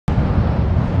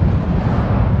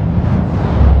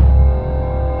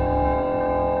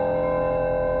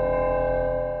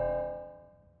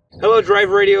Hello Drive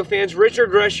Radio fans,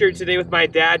 Richard Rush here today with my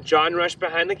dad, John Rush,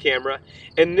 behind the camera,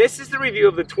 and this is the review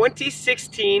of the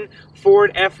 2016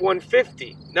 Ford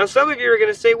F150. Now some of you are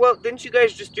going to say, well, didn't you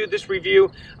guys just do this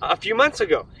review a few months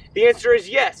ago? The answer is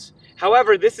yes.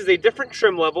 However, this is a different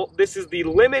trim level. This is the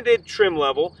limited trim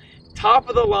level, top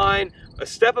of the line, a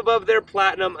step above their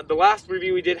platinum. The last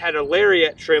review we did had a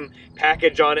lariat trim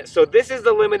package on it. So this is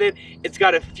the limited. It's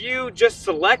got a few just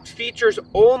select features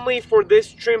only for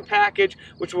this trim package,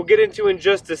 which we'll get into in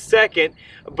just a second.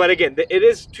 But again, it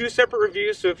is two separate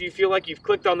reviews, so if you feel like you've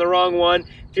clicked on the wrong one,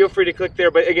 feel free to click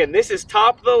there. But again, this is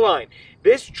top of the line.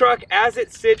 This truck, as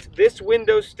it sits, this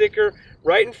window sticker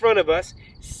right in front of us,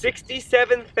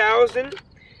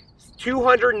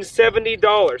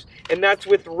 $67,270, and that's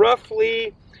with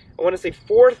roughly, I want to say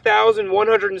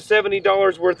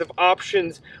 $4,170 worth of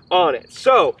options on it.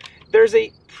 So there's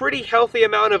a pretty healthy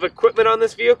amount of equipment on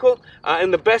this vehicle,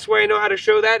 and the best way I know how to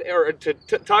show that, or to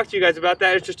talk to you guys about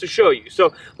that, is just to show you.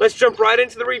 So let's jump right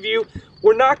into the review.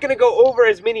 We're not going to go over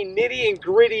as many nitty and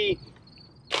gritty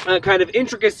kind of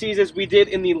intricacies as we did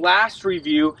in the last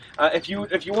review. If you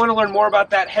want to learn more about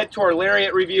that, head to our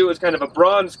Lariat review. It's kind of a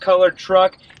bronze colored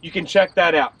truck. You can check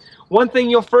that out. One thing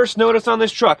you'll first notice on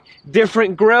this truck,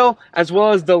 different grille, as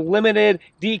well as the limited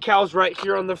decals right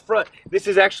here on the front. This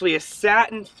is actually a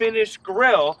satin finish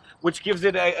grille, which gives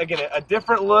it, again, a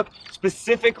different look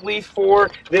specifically for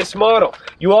this model.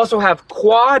 You also have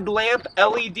quad lamp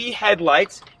LED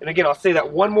headlights. And again, I'll say that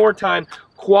one more time.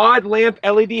 Quad lamp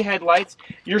LED headlights.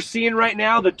 You're seeing right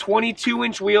now the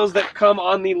 22-inch wheels that come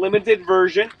on the limited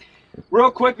version.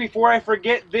 Real quick before I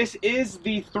forget, this is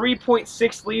the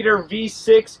 3.6 liter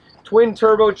V6 twin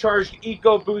turbocharged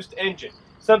EcoBoost engine.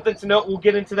 Something to note, we'll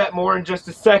get into that more in just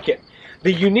a second.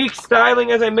 The unique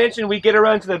styling, as I mentioned, we get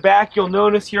around to the back, you'll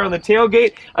notice here on the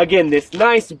tailgate, again, this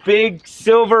nice big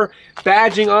silver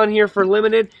badging on here for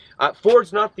limited.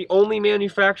 Ford's not the only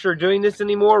manufacturer doing this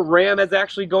anymore. Ram is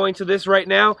actually going to this right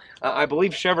now. I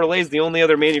believe Chevrolet is the only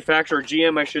other manufacturer,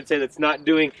 GM I should say, that's not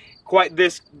doing quite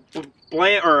this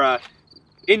bland or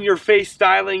in-your-face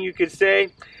styling, you could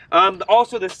say.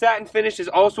 Also, the satin finish is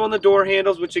also on the door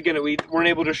handles, which again, we weren't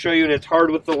able to show you, and it's hard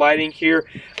with the lighting here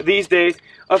these days.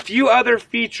 A few other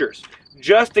features,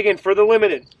 just again for the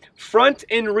limited. Front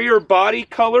and rear body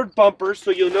colored bumpers, so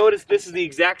you'll notice this is the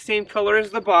exact same color as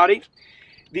the body.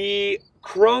 The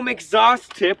chrome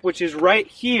exhaust tip, which is right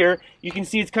here, you can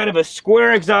see it's kind of a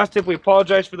square exhaust tip. We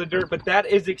apologize for the dirt, but that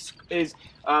is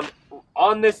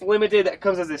on this limited. That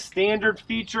comes as a standard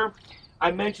feature.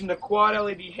 I mentioned the quad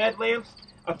LED headlamps.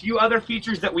 A few other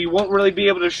features that we won't really be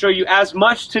able to show you as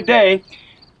much today.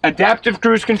 Adaptive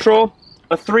cruise control,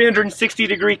 a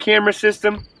 360-degree camera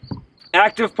system,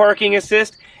 active parking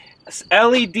assist,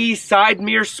 LED side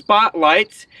mirror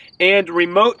spotlights, and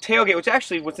remote tailgate, which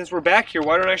actually, since we're back here,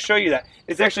 why don't I show you that?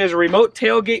 It actually has a remote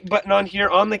tailgate button on here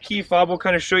on the key fob. We'll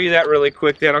kind of show you that really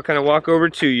quick. Then I'll kind of walk over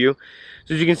to you.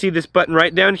 So as you can see, this button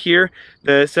right down here,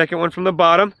 the second one from the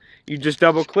bottom, you just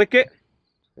double click it.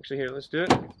 Actually, here, let's do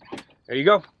it. There you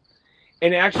go.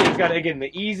 And actually, it's got, again,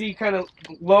 the easy kind of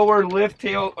lower lift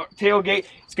tailgate.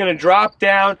 It's going to drop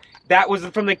down. That was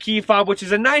from the key fob, which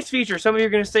is a nice feature. Some of you are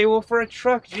going to say, well, for a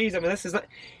truck, geez, I mean, this is not...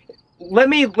 Let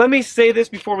me say this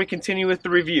before we continue with the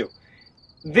review.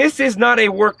 This is not a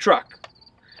work truck.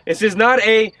 This is not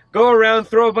a go around,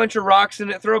 throw a bunch of rocks in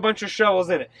it, throw a bunch of shovels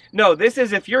in it. No, this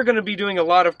is if you're going to be doing a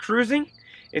lot of cruising,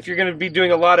 if you're going to be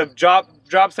doing a lot of job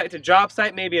site to job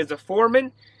site, maybe as a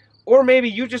foreman, or maybe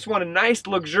you just want a nice,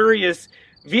 luxurious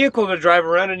vehicle to drive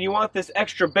around and you want this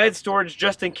extra bed storage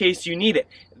just in case you need it.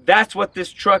 That's what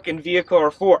this truck and vehicle are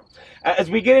for.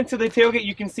 As we get into the tailgate,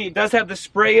 you can see it does have the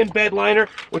spray-in bed liner,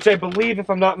 which I believe,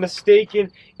 if I'm not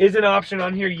mistaken, is an option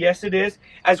on here. Yes, it is.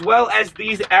 As well as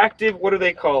these active, what do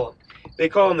they call them? They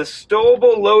call them the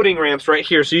stowable loading ramps right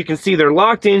here. So you can see they're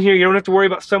locked in here. You don't have to worry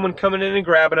about someone coming in and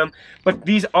grabbing them. But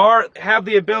these have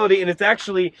the ability, and it's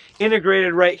actually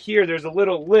integrated right here. There's a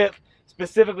little lip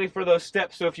specifically for those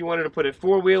steps. So if you wanted to put a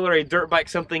four-wheeler, a dirt bike,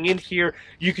 something in here,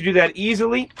 you could do that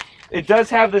easily. It does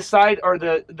have the side or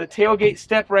the tailgate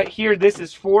step right here. This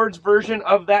is Ford's version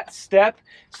of that step.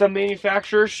 Some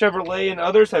manufacturers, Chevrolet and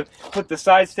others, have put the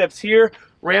side steps here.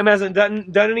 Ram hasn't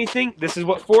done anything. This is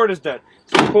what Ford has done.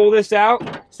 So you pull this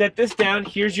out, set this down.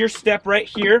 Here's your step right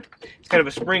here. It's kind of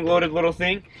a spring-loaded little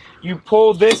thing. You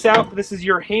pull this out. This is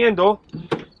your handle.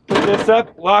 Put this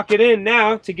up, lock it in.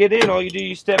 Now, to get in, all you do,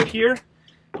 you step here,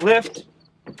 lift,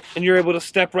 and you're able to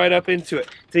step right up into it.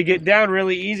 To get down,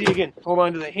 really easy. Again, hold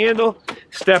on to the handle,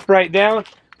 step right down.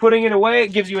 Putting it away, it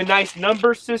gives you a nice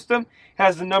number system.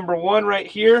 Has the number 1 right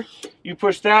here. You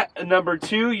push that, a number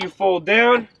 2, you fold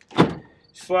down,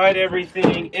 slide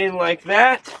everything in like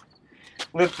that.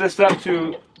 lift this up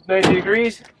to 90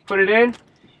 degrees, put it in,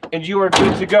 and you are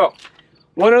good to go.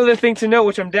 One other thing to note,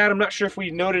 which I'm not sure if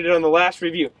we noted it on the last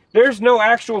review. There's no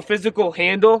actual physical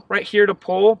handle right here to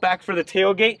pull back for the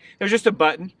tailgate. There's just a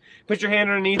button. Put your hand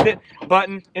underneath it,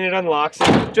 button, and it unlocks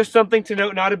it. Just something to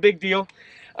note, not a big deal.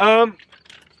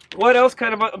 What else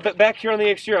kind of back here on the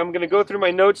exterior? I'm going to go through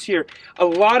my notes here. A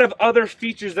lot of other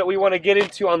features that we want to get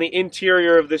into on the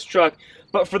interior of this truck.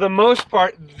 But for the most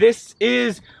part, this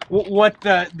is what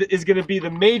is going to be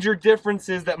the major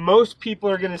differences that most people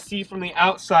are going to see from the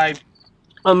outside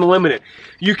on the Limited.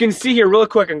 You can see here real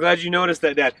quick, I'm glad you noticed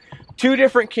that, Dad. Two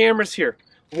different cameras here.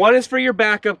 One is for your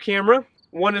backup camera,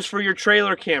 one is for your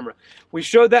trailer camera. We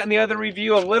showed that in the other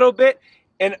review a little bit,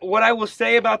 and what I will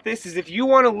say about this is if you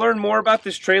want to learn more about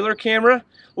this trailer camera,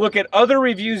 look at other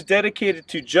reviews dedicated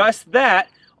to just that.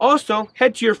 Also,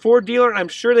 head to your Ford dealer, and I'm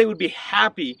sure they would be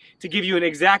happy to give you an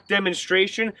exact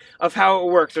demonstration of how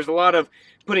it works. There's a lot of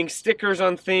putting stickers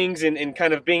on things and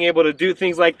kind of being able to do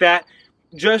things like that.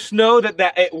 Just know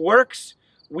that it works.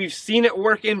 We've seen it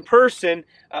work in person,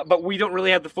 but we don't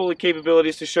really have the full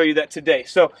capabilities to show you that today.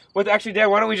 So, actually, Dad,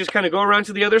 why don't we just kind of go around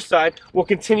to the other side? We'll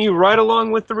continue right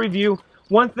along with the review.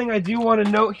 One thing I do want to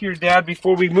note here, Dad,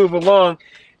 before we move along,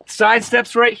 side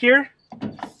steps right here.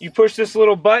 You push this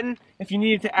little button. If you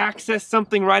needed to access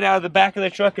something right out of the back of the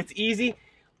truck, it's easy.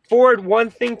 Ford, one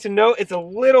thing to note, it's a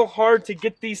little hard to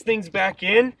get these things back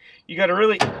in. You got to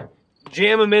really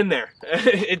jam them in there.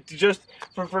 It just,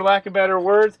 for lack of better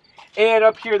words. And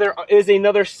up here, there is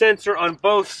another sensor on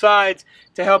both sides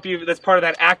to help you. That's part of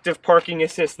that active parking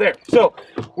assist there. So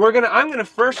I'm gonna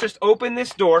first just open this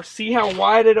door, see how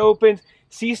wide it opens,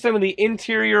 see some of the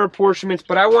interior apportionments,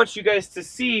 but I want you guys to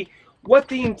see what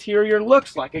the interior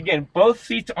looks like. Again, both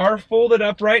seats are folded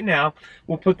up right now.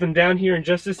 We'll put them down here in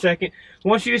just a second. I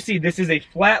want you to see this is a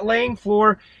flat laying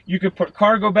floor. You could put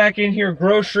cargo back in here,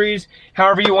 groceries,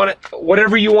 however you want it,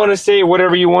 whatever you want to say,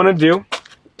 whatever you want to do.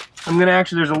 I'm gonna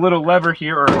actually, there's a little lever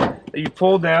here that you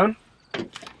pull down.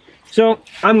 So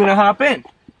I'm gonna hop in.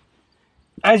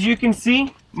 As you can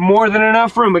see, more than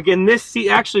enough room. Again, this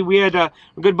seat, actually we had a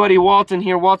good buddy Walt in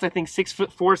here. Walt's I think 6'4",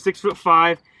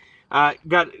 6'5".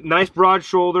 Got nice broad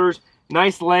shoulders,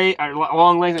 nice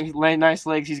long legs, nice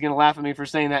legs. He's gonna laugh at me for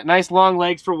saying that. Nice long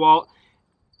legs for Walt.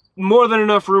 More than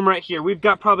enough room right here. We've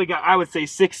probably got, I would say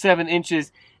 6-7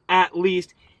 inches at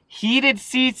least. Heated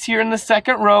seats here in the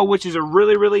second row, which is a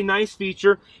really, really nice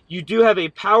feature. You do have a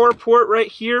power port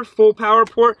right here, full power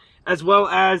port, as well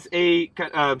as a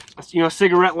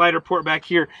cigarette lighter port back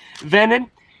here. Vented.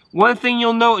 One thing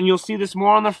you'll note, and you'll see this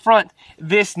more on the front,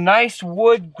 this nice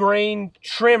wood grain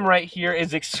trim right here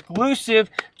is exclusive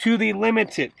to the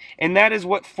Limited, and that is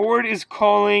what Ford is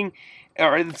calling,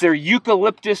 or it's their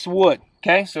eucalyptus wood.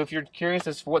 Okay, so if you're curious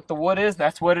as to what the wood is,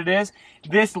 that's what it is.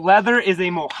 This leather is a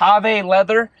Mojave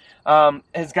leather.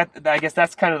 It's got, I guess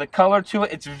that's kind of the color to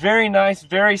it. It's very nice,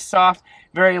 very soft,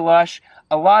 very lush.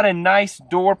 A lot of nice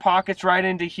door pockets right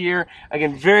into here.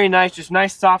 Again, very nice, just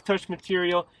nice soft touch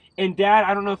material. And Dad,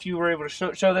 I don't know if you were able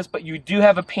to show this, but you do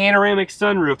have a panoramic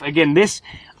sunroof. Again, this,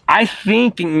 I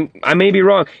think, and I may be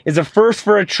wrong, is a first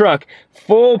for a truck.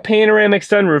 Full panoramic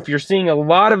sunroof. You're seeing a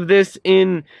lot of this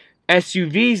in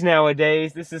SUVs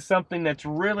nowadays. This is something that's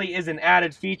really is an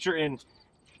added feature, and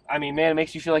I mean, man, it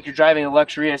makes you feel like you're driving a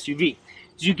luxury SUV.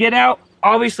 As you get out,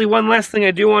 obviously one last thing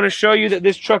I do want to show you that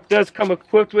this truck does come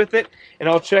equipped with it, and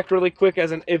I'll check really quick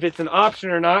if it's an option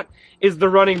or not, is the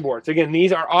running boards. Again,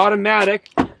 these are automatic,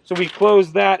 so we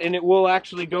close that and it will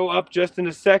actually go up just in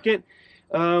a second.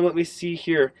 Let me see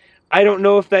here. I don't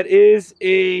know if that is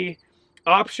a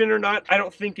option or not. I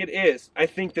don't think it is. I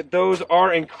think that those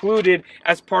are included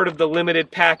as part of the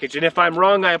Limited package, and if I'm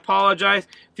wrong, I apologize.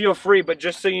 Feel free, but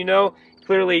just so you know,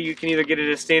 clearly you can either get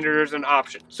it as standard or as an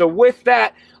option. So with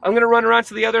that, I'm going to run around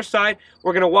to the other side.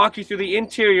 We're going to walk you through the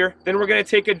interior, then we're going to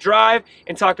take a drive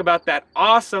and talk about that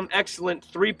awesome, excellent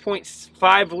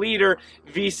 3.5 liter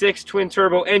V6 twin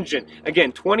turbo engine.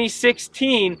 Again,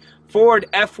 2016 Ford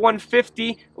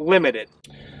F150 Limited.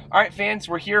 All right, fans,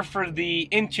 we're here for the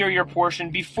interior portion.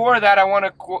 Before that, I want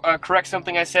to correct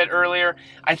something I said earlier.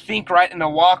 I think right in the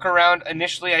walk around,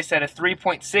 initially I said a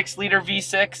 3.6 liter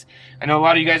V6. I know a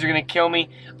lot of you guys are going to kill me.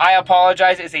 I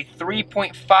apologize. It's a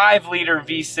 3.5 liter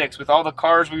V6 with all the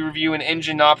cars we review and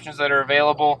engine options that are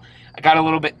available. I got a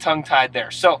little bit tongue-tied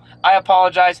there. So I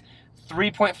apologize.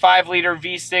 3.5 liter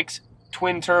V6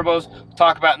 twin turbos. We'll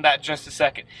talk about that in just a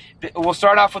second. We'll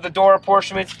start off with the door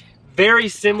apportionments. Very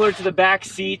similar to the back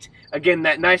seat, Again,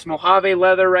 that nice Mojave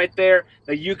leather right there,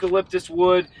 the eucalyptus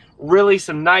wood, really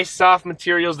some nice soft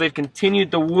materials. They've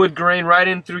continued the wood grain right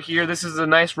in through here. This is a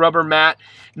nice rubber mat,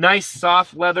 nice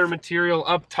soft leather material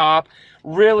up top.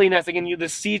 Really nice. Again, the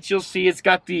seats, you'll see it's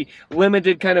got the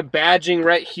limited kind of badging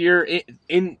right here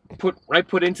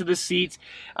put into the seats.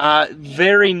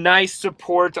 Very nice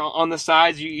support on the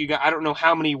sides. You got, I don't know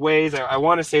how many ways. I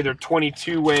want to say they're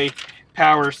 22-way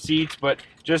power seats, but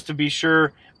just to be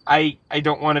sure, I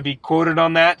don't want to be quoted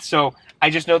on that. So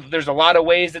I just know that there's a lot of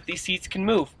ways that these seats can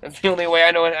move. That's the only way I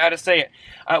know how to say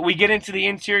it. We get into the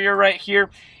interior right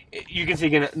here. You can see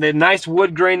again the nice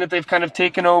wood grain that they've kind of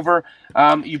taken over.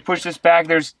 You push this back.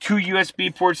 There's 2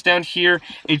 USB ports down here,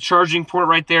 a charging port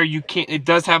right there. It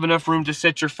does have enough room to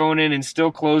set your phone in and still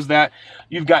close that.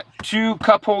 You've got 2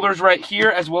 cup holders right here,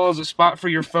 as well as a spot for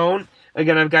your phone.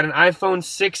 Again, I've got an iPhone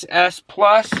 6s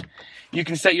Plus. You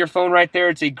can set your phone right there.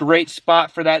 It's a great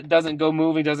spot for that. It doesn't go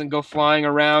moving, doesn't go flying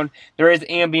around. There is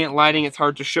ambient lighting. It's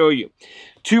hard to show you.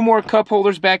 2 more cup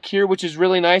holders back here, which is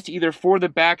really nice, either for the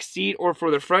back seat or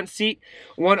for the front seat.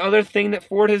 One other thing that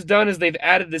Ford has done is they've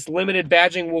added this limited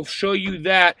badging. We'll show you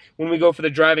that when we go for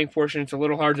the driving portion. It's a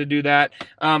little hard to do that.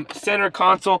 Center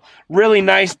console, really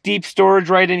nice deep storage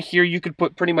right in here. You could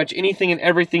put pretty much anything and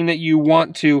everything that you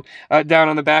want to down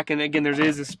on the back. And again, there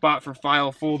is a spot for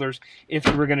file folders if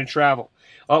you were going to travel.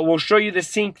 We'll show you the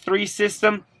Sync 3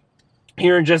 system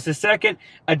here in just a second.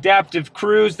 Adaptive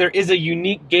cruise. There is a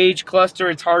unique gauge cluster.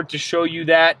 It's hard to show you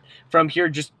that from here.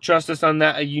 Just trust us on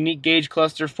that. A unique gauge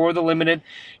cluster for the Limited.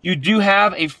 You do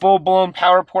have a full-blown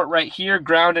power port right here,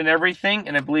 ground and everything,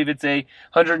 and I believe it's a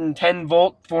 110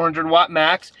 volt 400 watt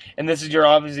max, and this is your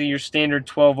obviously your standard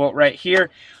 12 volt right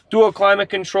here. Dual climate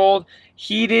controlled,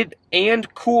 heated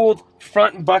and cooled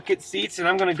front bucket seats, and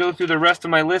I'm going to go through the rest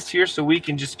of my list here so we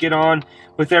can just get on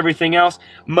with everything else.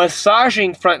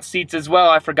 Massaging front seats as well.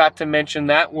 I forgot to mention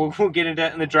that. We'll get into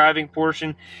that in the driving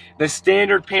portion. The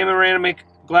standard panoramic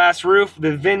glass roof,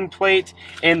 the VIN plate,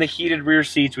 and the heated rear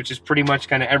seats, which is pretty much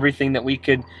kind of everything that we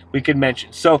could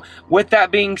mention. So with that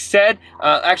being said,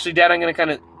 actually, Dad, I'm going to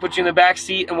kind of put you in the back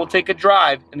seat and we'll take a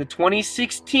drive in the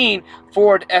 2016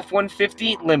 Ford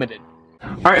F-150 Limited.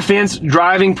 All right, fans,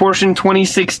 driving portion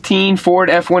 2016 Ford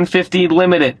F-150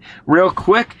 Limited. Real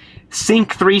quick,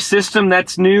 Sync 3 system,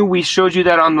 that's new. We showed you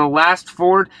that on the last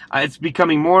Ford. It's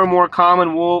becoming more and more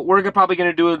common. We're probably going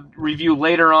to do a review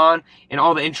later on in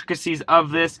all the intricacies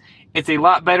of this. It's a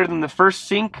lot better than the first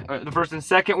Sync, the first and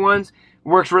second ones.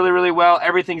 Works really, really well.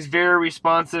 Everything's very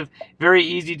responsive, very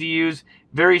easy to use,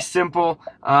 very simple.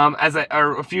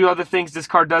 A few other things, this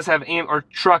car does have, or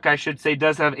truck I should say,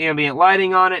 does have ambient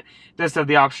lighting on it. Does have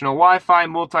the optional Wi-Fi,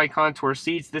 multi-contour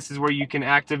seats. This is where you can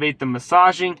activate the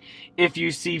massaging if you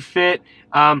see fit.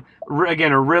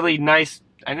 Again, a really nice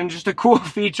and just a cool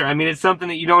feature. I mean, it's something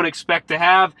that you don't expect to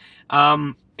have,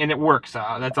 and it works.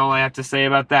 That's all I have to say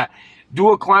about that.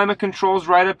 Dual climate controls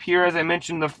right up here. As I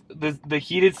mentioned, the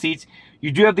heated seats. You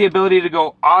do have the ability to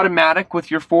go automatic with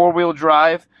your 4-wheel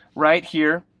drive right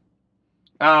here.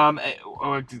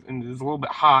 It's a little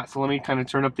bit hot, so let me kind of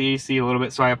turn up the AC a little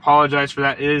bit. So I apologize for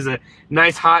that. It is a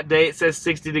nice hot day. It says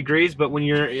 60 degrees, but when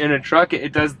you're in a truck,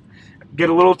 it does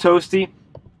get a little toasty.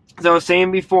 As I was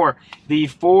saying before, the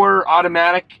 4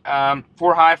 automatic,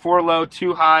 4 high, 4 low,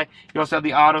 2 high. You also have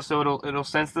the auto, so it'll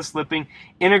sense the slipping.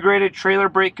 Integrated trailer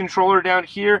brake controller down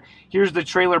here. Here's the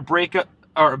trailer brake up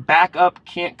or backup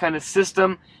kind of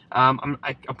system.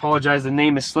 I apologize, the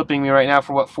name is slipping me right now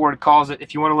for what Ford calls it.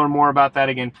 If you want to learn more about that,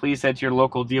 again, please head to your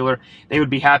local dealer. They would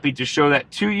be happy to show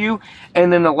that to you.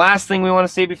 And then the last thing we want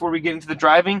to say before we get into the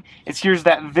driving is here's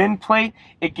that VIN plate.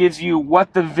 It gives you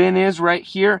what the VIN is right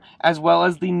here, as well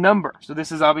as the number. So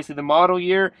this is obviously the model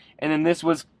year, and then this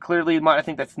was clearly, I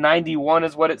think that's 91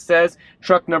 is what it says,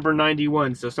 truck number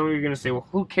 91. So some of you are going to say, well,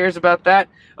 who cares about that?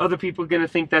 Other people are going to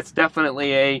think that's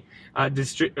definitely a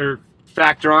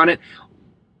factor on it.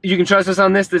 You can trust us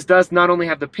on this. This does not only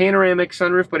have the panoramic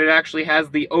sunroof, but it actually has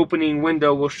the opening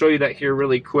window. We'll show you that here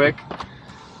really quick.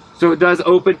 So it does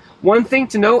open. One thing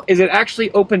to note is it actually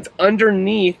opens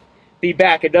underneath the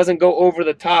back. It doesn't go over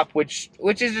the top, which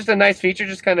is just a nice feature,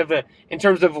 just kind of in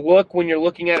terms of look when you're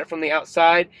looking at it from the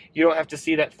outside. You don't have to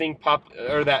see that thing pop,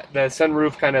 or the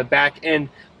sunroof kind of back end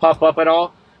pop up at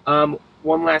all.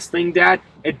 One last thing, Dad,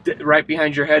 right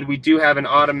behind your head, we do have an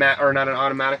automatic, or not an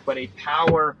automatic, but a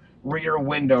power rear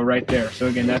window right there. So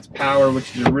again, that's power,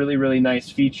 which is a really, really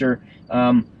nice feature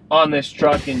on this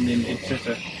truck, and it's just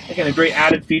a great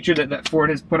added feature that Ford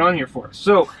has put on here for us.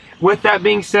 So with that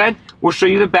being said, we'll show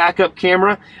you the backup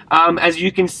camera. As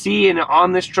you can see, and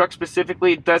on this truck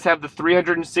specifically, it does have the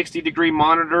 360-degree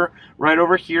monitor right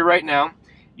over here right now.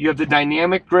 You have the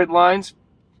dynamic grid lines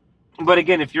But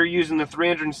again, if you're using the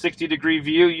 360-degree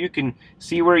view, you can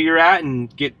see where you're at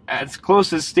and get as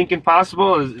close as stinking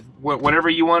possible as whatever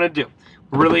you want to do.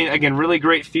 Really, again, really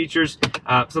great features.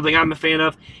 Something I'm a fan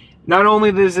of. Not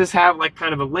only does this have like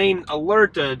kind of a lane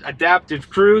alert, adaptive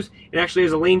cruise, it actually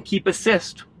has a lane keep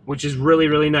assist, which is really,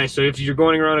 really nice. So if you're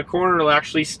going around a corner, it'll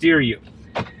actually steer you.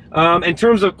 In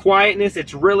terms of quietness,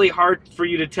 it's really hard for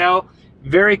you to tell.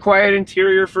 Very quiet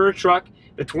interior for a truck.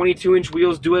 The 22-inch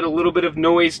wheels do add a little bit of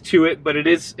noise to it, but it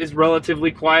is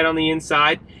relatively quiet on the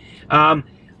inside. I'm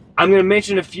going to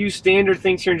mention a few standard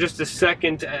things here in just a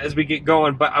second as we get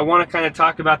going, but I want to kind of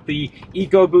talk about the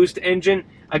EcoBoost engine.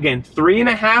 Again,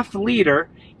 3.5-liter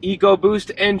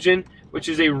EcoBoost engine, which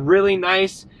is a really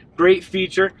nice, great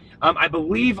feature. I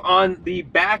believe on the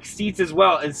back seats as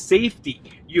well as safety,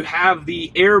 you have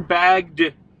the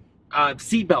airbagged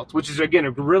seatbelt, which is again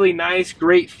a really nice,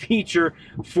 great feature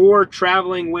for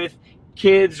traveling with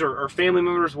kids or family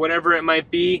members, whatever it might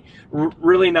be.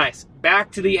 Really nice.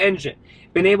 Back to the engine.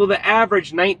 Been able to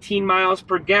average 19 miles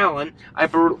per gallon, I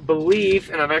believe,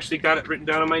 and I've actually got it written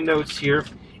down on my notes here.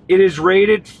 It is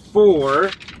rated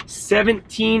for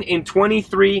 17 and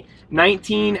 23,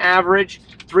 19 average,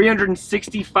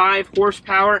 365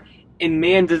 horsepower, and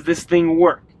man, does this thing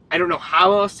work. I don't know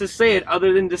how else to say it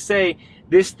other than to say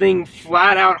this thing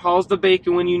flat out hauls the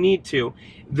bacon when you need to.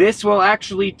 This will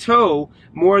actually tow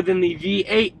more than the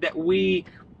V8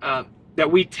 that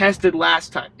we tested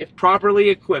last time, if properly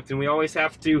equipped. And we always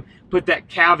have to put that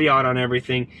caveat on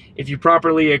everything. If you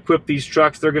properly equip these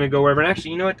trucks, they're going to go wherever. And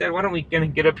actually, you know what, Dad? Why don't we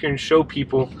get up here and show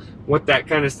people what that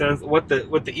kind of sounds, what the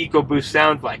EcoBoost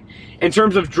sounds like. In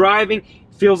terms of driving,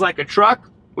 it feels like a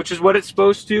truck, which is what it's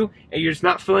supposed to, and you're just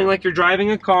not feeling like you're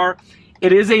driving a car.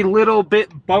 It is a little bit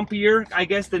bumpier, I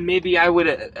guess, than maybe I would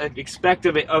expect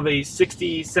of a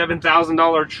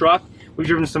 $67,000 truck. We've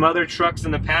driven some other trucks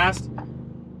in the past,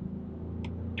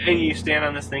 and you stand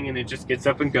on this thing and it just gets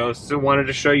up and goes. So wanted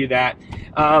to show you that.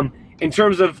 In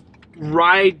terms of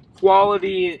ride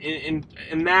quality and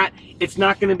that, it's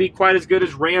not going to be quite as good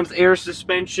as Ram's air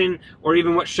suspension or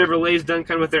even what Chevrolet's done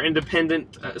kind of with their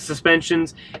independent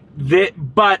suspensions.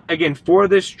 But again, for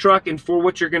this truck and for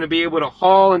what you're going to be able to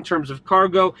haul in terms of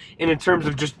cargo and in terms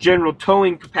of just general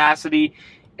towing capacity,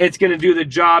 it's going to do the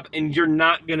job, and you're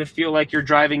not going to feel like you're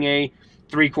driving a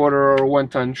 3/4 or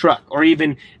 1-ton truck or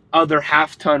even other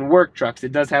half-ton work trucks.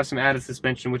 It does have some added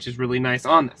suspension, which is really nice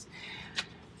on this.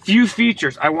 Few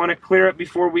features I want to clear up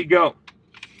before we go.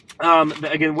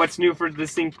 Again, what's new for the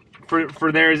Sync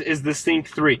for there is the Sync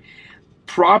 3.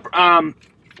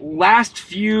 Last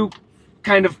few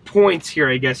kind of points here,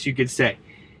 I guess you could say.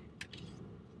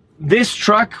 This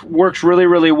truck works really,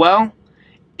 really well.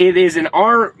 It is, in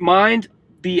our mind,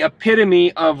 the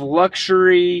epitome of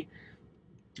luxury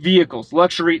vehicles.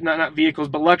 Not vehicles,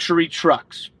 but luxury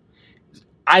trucks.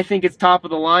 I think it's top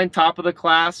of the line, top of the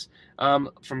class.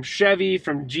 From Chevy,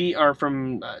 from GMC,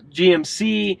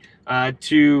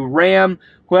 to Ram,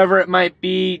 whoever it might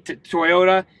be, to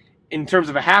Toyota. In terms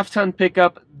of a half-ton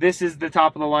pickup, this is the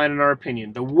top of the line in our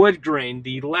opinion. The wood grain,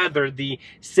 the leather, the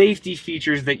safety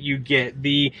features that you get,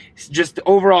 the just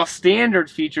overall standard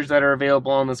features that are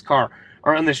available on this car,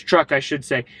 or on this truck, I should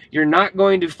say. You're not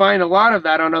going to find a lot of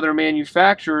that on other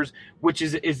manufacturers, which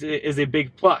is a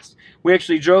big plus. We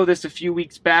actually drove this a few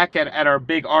weeks back at our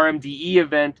big RMDE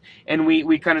event, and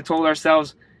we kind of told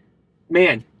ourselves,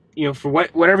 man, you know, for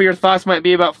whatever your thoughts might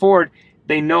be about Ford,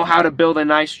 they know how to build a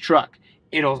nice truck.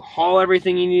 It'll haul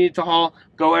everything you need it to haul,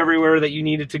 go everywhere that you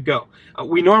need it to go.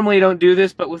 We normally don't do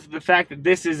this, but with the fact that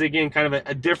this is, again, kind of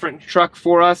a different truck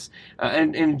for us,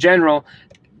 and in general,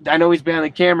 I know he's behind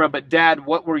the camera, but Dad,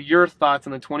 what were your thoughts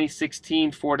on the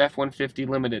 2016 Ford F-150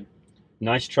 Limited?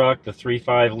 Nice truck. The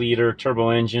 3.5-liter turbo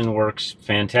engine works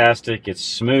fantastic. It's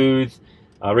smooth.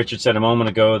 Richard said a moment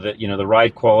ago that, you know, the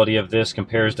ride quality of this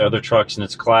compares to other trucks in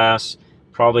its class.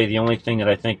 Probably the only thing that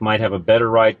I think might have a better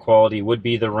ride quality would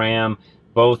be the Ram.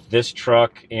 Both this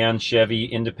truck and Chevy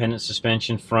independent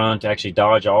suspension front, actually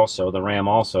Dodge also, the Ram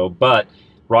also, but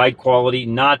ride quality,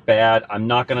 not bad. I'm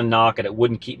not going to knock it. It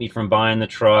wouldn't keep me from buying the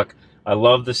truck. I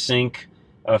love the Sync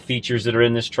features that are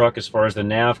in this truck as far as the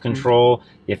nav control.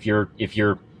 If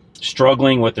you're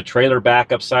struggling with the trailer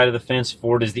backup side of the fence,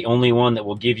 Ford is the only one that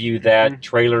will give you that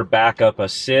trailer backup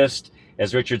assist.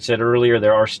 As Richard said earlier,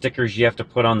 there are stickers you have to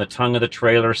put on the tongue of the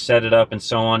trailer, set it up, and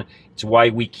so on. It's why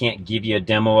we can't give you a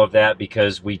demo of that,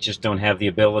 because we just don't have the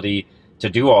ability to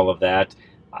do all of that.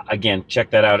 again, check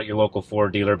that out at your local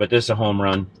Ford dealer. But this is a home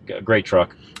run. Great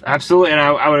truck. Absolutely, and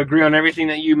I would agree on everything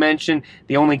that you mentioned.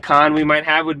 The only con we might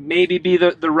have would maybe be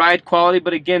the ride quality,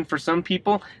 but again, for some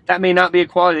people, that may not be a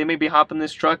quality. They may be hopping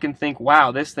this truck and think,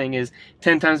 wow, this thing is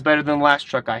 10 times better than the last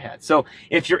truck I had. So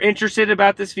if you're interested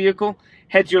about this vehicle,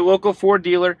 head to your local Ford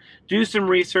dealer, do some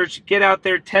research, get out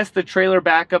there, test the trailer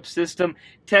backup system,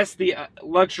 test the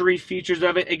luxury features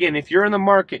of it. Again, if you're in the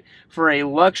market for a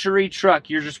luxury truck,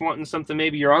 you're just wanting something,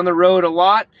 maybe you're on the road a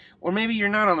lot, or maybe you're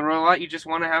not on the road a lot, you just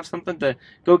want to have something to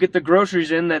go get the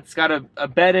groceries in that's got a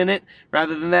bed in it.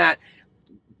 Rather than that,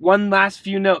 one last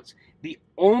few notes. The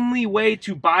only way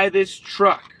to buy this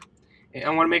truck, and I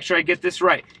want to make sure I get this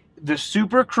right, the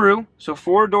Super Crew, so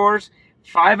 4 doors,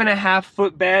 5.5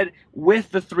 foot bed with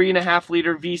the 3.5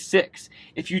 liter V6.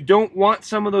 If you don't want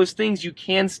some of those things, you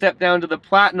can step down to the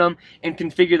Platinum and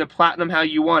configure the Platinum how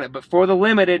you want it. But for the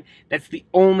Limited, that's the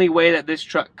only way that this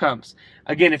truck comes.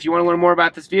 Again, if you want to learn more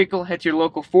about this vehicle, head to your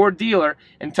local Ford dealer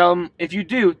and tell them, if you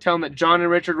do, tell them that John and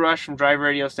Richard Rush from Drive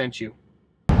Radio sent you.